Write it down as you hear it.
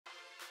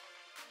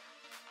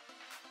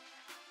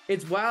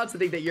It's wild to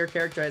think that your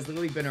character has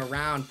literally been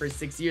around for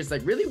 6 years,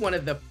 like really one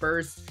of the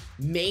first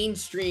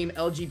mainstream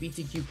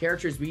LGBTQ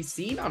characters we've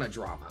seen on a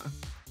drama.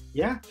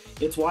 Yeah,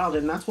 it's wild.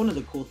 And that's one of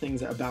the cool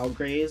things about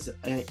Grays,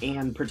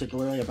 and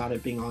particularly about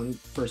it being on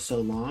for so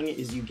long,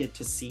 is you get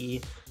to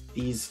see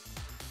these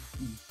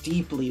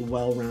deeply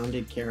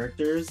well-rounded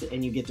characters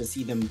and you get to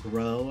see them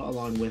grow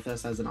along with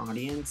us as an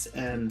audience.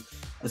 And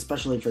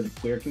especially for the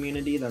queer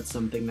community, that's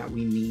something that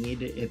we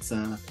need. It's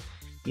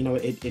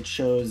it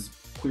shows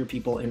queer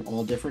people in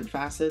all different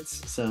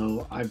facets.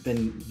 So I've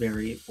been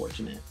very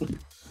fortunate.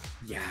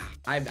 Yeah,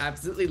 I've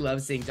absolutely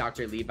loved seeing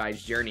Dr.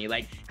 Levi's journey.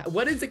 Like,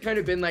 what has it kind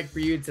of been like for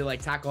you to like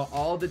tackle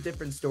all the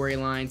different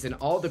storylines and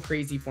all the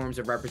crazy forms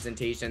of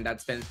representation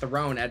that's been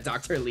thrown at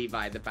Dr.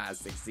 Levi the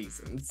past 6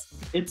 seasons?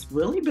 It's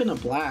really been a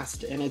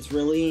blast, and it's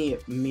really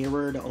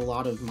mirrored a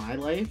lot of my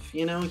life.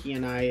 You know, he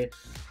and I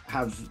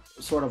have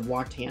sort of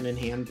walked hand in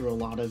hand through a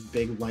lot of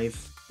big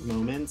life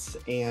moments,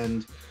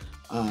 and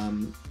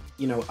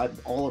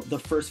all of the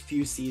first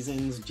few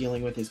seasons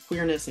dealing with his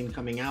queerness and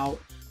coming out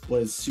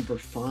was super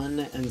fun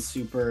and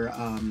super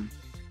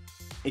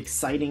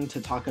exciting to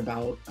talk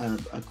about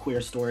a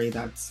queer story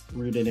that's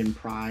rooted in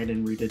pride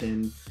and rooted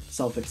in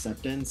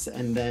self-acceptance.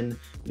 And then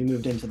we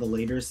moved into the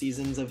later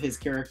seasons of his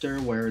character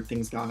where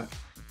things got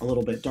a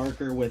little bit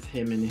darker with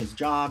him and his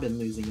job and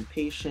losing a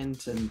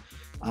patient and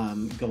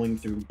going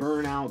through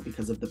burnout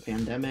because of the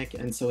pandemic.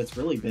 And so I've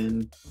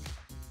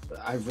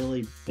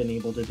really been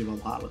able to do a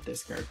lot with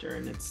this character,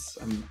 and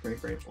I'm very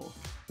grateful.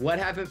 What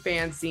haven't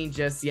fans seen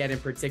just yet in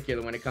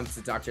particular when it comes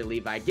to Dr.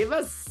 Levi? Give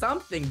us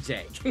something,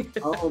 Jake.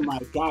 Oh my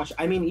gosh.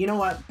 I mean, you know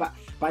what?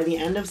 By the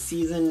end of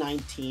season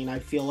 19, I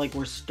feel like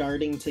we're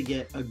starting to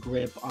get a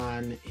grip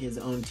on his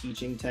own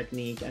teaching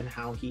technique and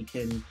how he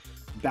can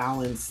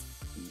balance,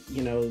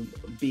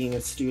 being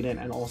a student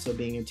and also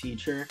being a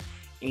teacher.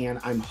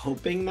 And I'm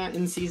hoping that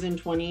in season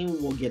 20,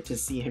 we'll get to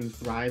see him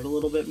thrive a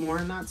little bit more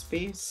in that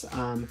space.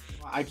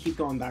 I keep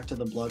going back to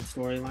the blood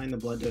storyline, the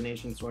blood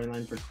donation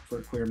storyline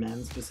for queer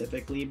men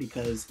specifically,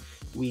 because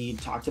we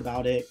talked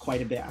about it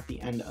quite a bit at the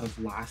end of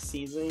last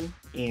season.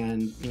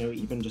 And,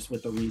 even just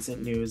with the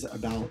recent news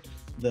about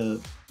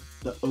the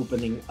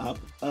opening up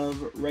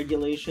of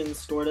regulations,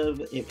 sort of,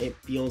 it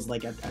feels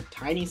like a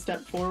tiny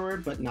step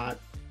forward, but not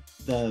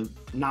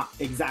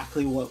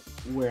exactly what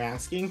we're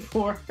asking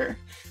for.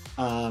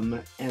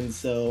 And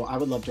so I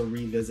would love to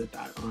revisit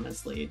that,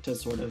 honestly, to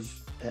sort of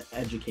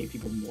educate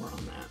people more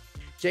on that.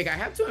 Jake, I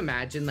have to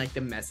imagine like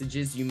the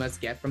messages you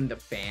must get from the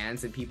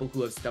fans and people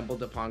who have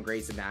stumbled upon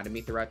Grey's Anatomy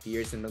throughout the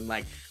years and been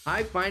like,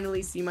 I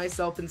finally see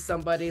myself in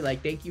somebody,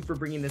 like, thank you for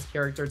bringing this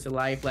character to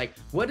life. Like,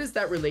 what has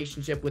that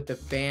relationship with the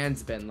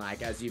fans been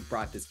like as you've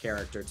brought this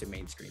character to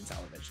mainstream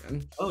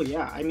television? Oh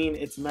yeah, I mean,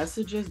 it's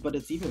messages, but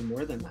it's even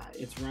more than that.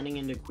 It's running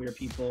into queer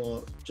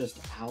people just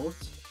out.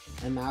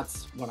 And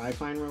that's what I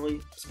find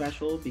really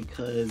special,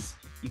 because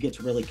you get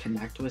to really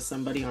connect with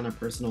somebody on a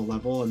personal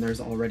level, and there's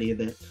already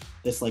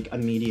this like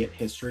immediate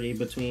history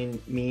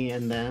between me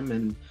and them,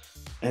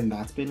 and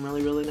that's been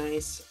really, really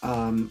nice.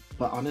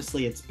 But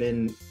honestly, it's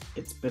been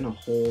a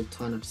whole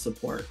ton of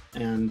support,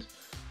 and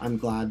I'm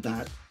glad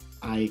that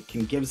I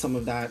can give some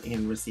of that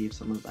and receive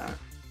some of that.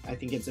 I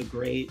think it's a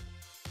great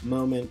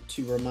moment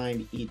to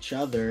remind each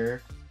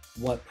other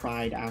what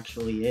pride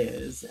actually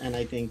is. And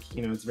I think,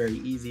 it's very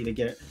easy to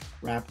get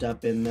wrapped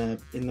up in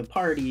the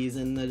parties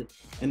and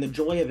the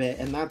joy of it,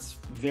 and that's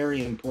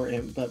very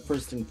important. But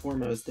first and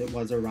foremost, it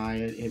was a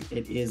riot.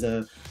 It is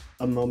a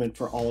moment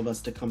for all of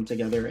us to come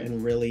together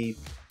and really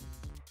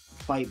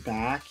fight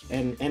back,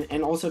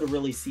 and also to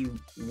really see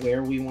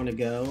where we want to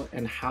go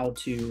and how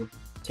to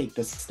take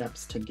the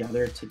steps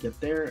together to get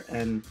there.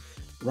 And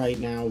right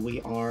now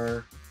we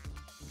are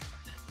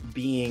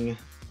being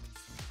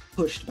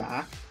pushed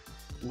back.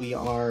 We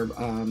are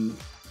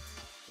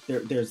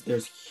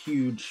there's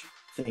huge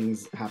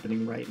things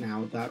happening right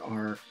now that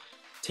are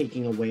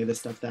taking away the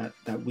stuff that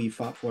we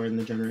fought for and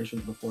the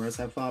generations before us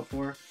have fought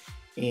for.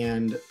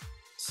 And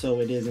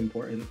so it is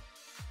important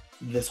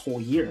this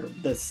whole year,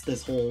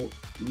 this whole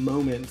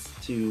moment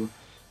to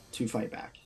fight back.